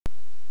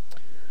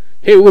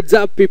Hey, what's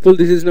up, people?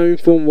 This is Naveen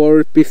from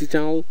WARwithPC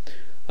channel.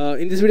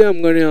 In this video,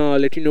 I'm gonna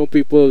let you know,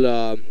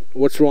 people,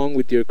 what's wrong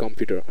with your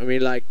computer. I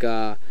mean, like,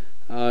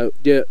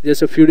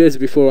 just a few days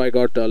before, I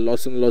got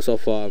lots and lots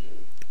of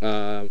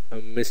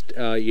missed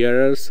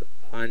errors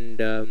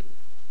and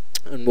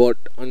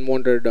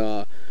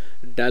unwanted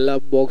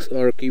dial-up box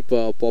or keep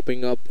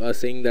popping up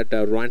saying that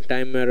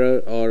runtime error,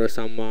 or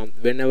some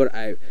whenever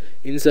I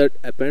insert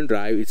a pen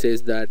drive, it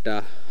says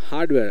that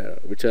hardware error,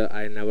 which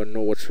I never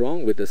know what's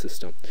wrong with the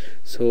system.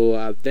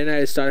 So then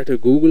I started to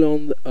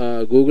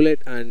Google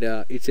it, and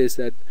it says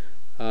that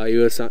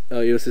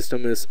your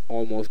system is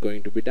almost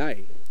going to be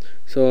dying.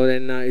 So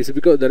then it's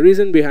because the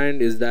reason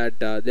behind is that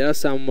there are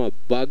some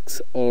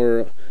bugs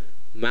or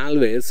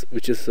malwares,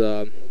 which is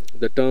the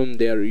term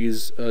they are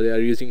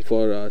using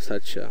for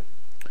such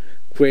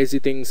crazy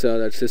things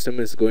that system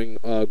is going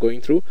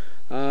through.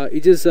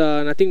 It is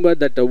nothing but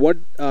that what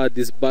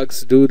these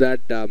bugs do, that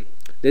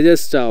they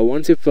just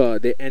once if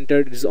they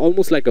entered, it's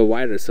almost like a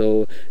virus,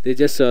 so they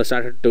just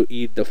started to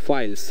eat the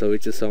files, so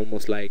it's just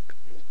almost like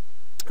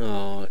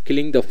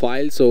killing the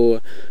file,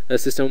 so the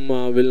system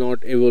will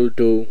not able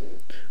to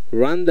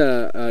run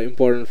the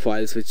important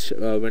files which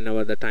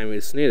whenever the time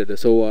is needed.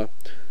 So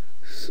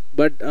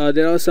but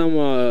there are some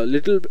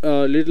little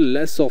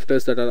less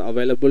softwares that are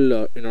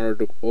available in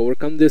order to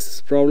overcome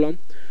this problem.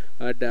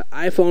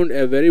 I found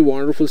a very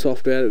wonderful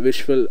software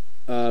which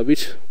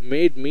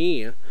made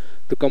me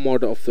to come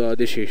out of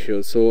this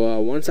issue.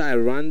 So once I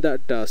run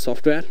that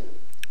software,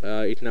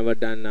 it never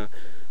done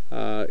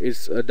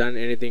it's done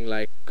anything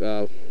like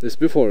this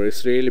before.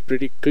 It's really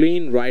pretty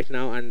clean right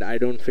now, and I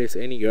don't face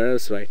any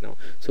errors right now.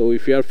 So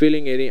if you are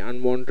feeling any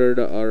unwanted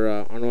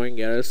or annoying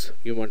errors,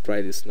 you might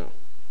try this now.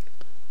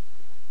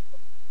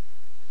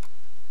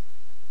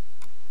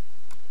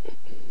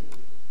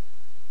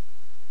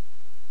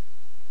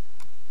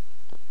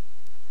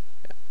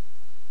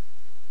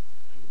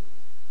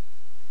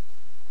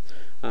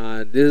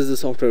 This is the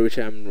software which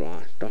I'm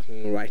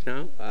talking right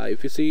now.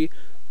 If you see,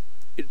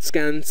 it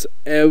scans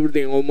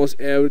everything,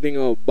 almost everything,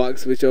 of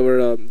bugs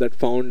whichever that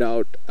found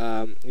out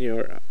in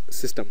your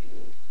system.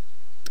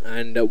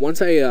 And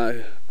once I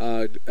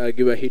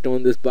give a hit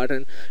on this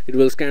button, it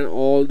will scan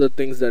all the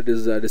things that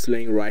is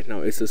displaying right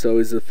now. It's the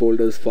services,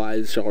 folders,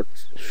 files,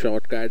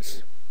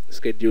 shortcuts,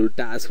 schedule,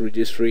 task,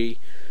 registry,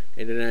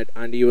 internet,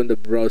 and even the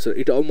browser.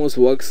 It almost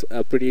works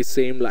pretty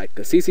same like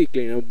a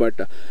CC-Cleaner,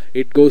 but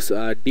it goes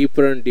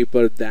deeper and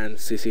deeper than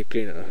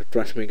CC-Cleaner,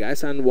 trust me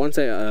guys. And once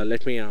I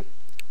let me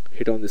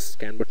hit on this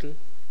scan button.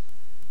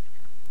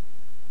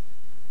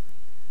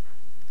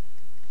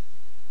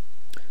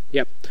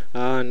 Yep,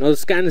 now the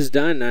scan is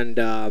done, and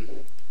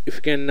if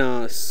you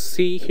can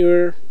see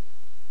here,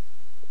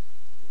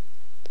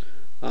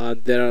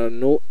 there are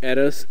no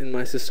errors in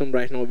my system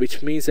right now,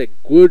 which means a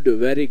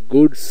very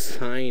good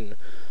sign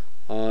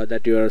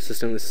that your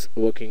system is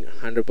working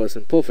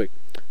 100% perfect.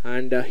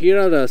 And here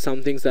are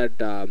some things that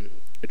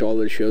it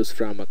always shows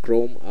from a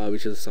Chrome,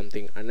 which is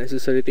something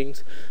unnecessary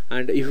things.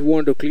 And if you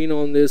want to clean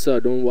on this,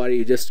 don't worry,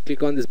 you just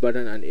click on this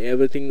button, and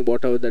everything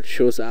whatever that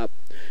shows up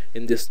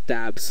in these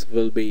tabs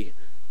will be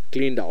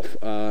cleaned off.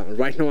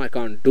 Right now I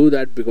can't do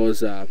that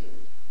because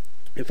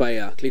if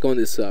I click on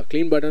this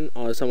clean button,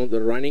 or some of the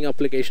running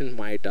application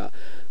might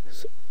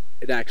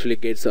it actually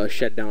gets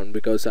shut down,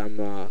 because I'm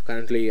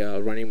currently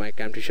running my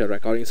Camtasia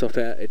recording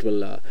software. It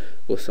will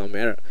go some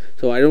error,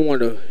 so I don't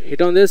want to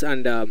hit on this.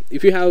 And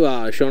if you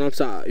have shown up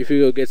if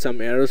you get some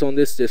errors on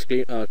this, just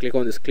click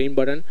on this clean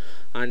button,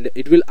 and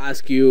it will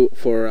ask you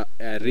for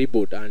a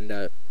reboot,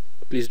 and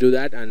please do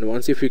that. And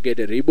once if you get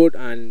a reboot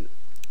and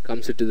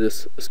comes into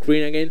this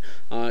screen again,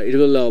 it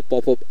will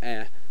pop up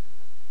a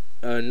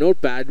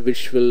notepad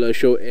which will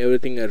show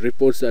everything,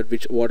 reports that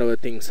whatever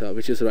things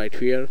which is right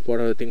here,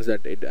 whatever things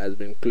that it has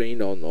been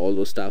cleaned on, all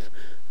those stuff.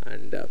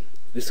 And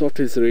this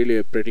software is really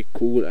a pretty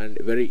cool and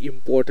very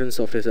important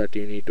software that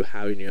you need to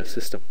have in your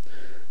system.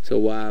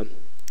 So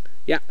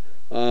yeah,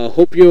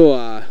 hope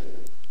you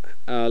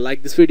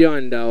like this video,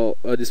 and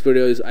this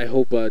video is I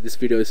hope this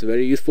video is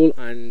very useful.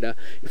 And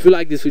if you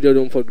like this video,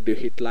 don't forget to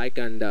hit like,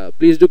 and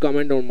please do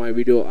comment on my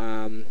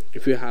video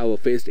if you have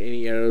faced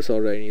any errors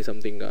or any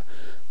something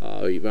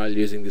while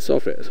using this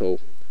software. So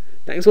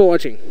thanks for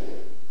watching.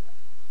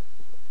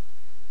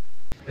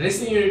 The next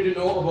thing you need to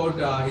know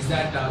about is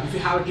that if you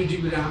have a 2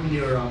 GB RAM in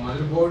your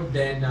motherboard,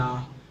 then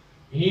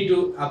you need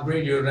to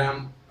upgrade your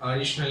RAM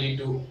additionally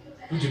to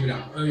 2 GB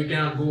RAM. You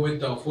cannot go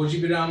with 4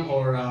 GB RAM,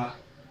 or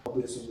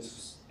obviously this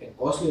is a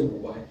costly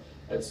mobile,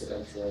 that's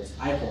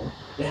iPhone.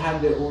 They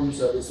have their own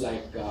service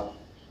like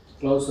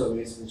cloud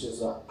service, which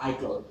is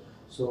iCloud.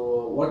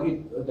 So what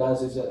it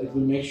does is it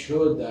will make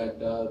sure that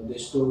they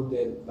store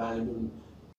their valuable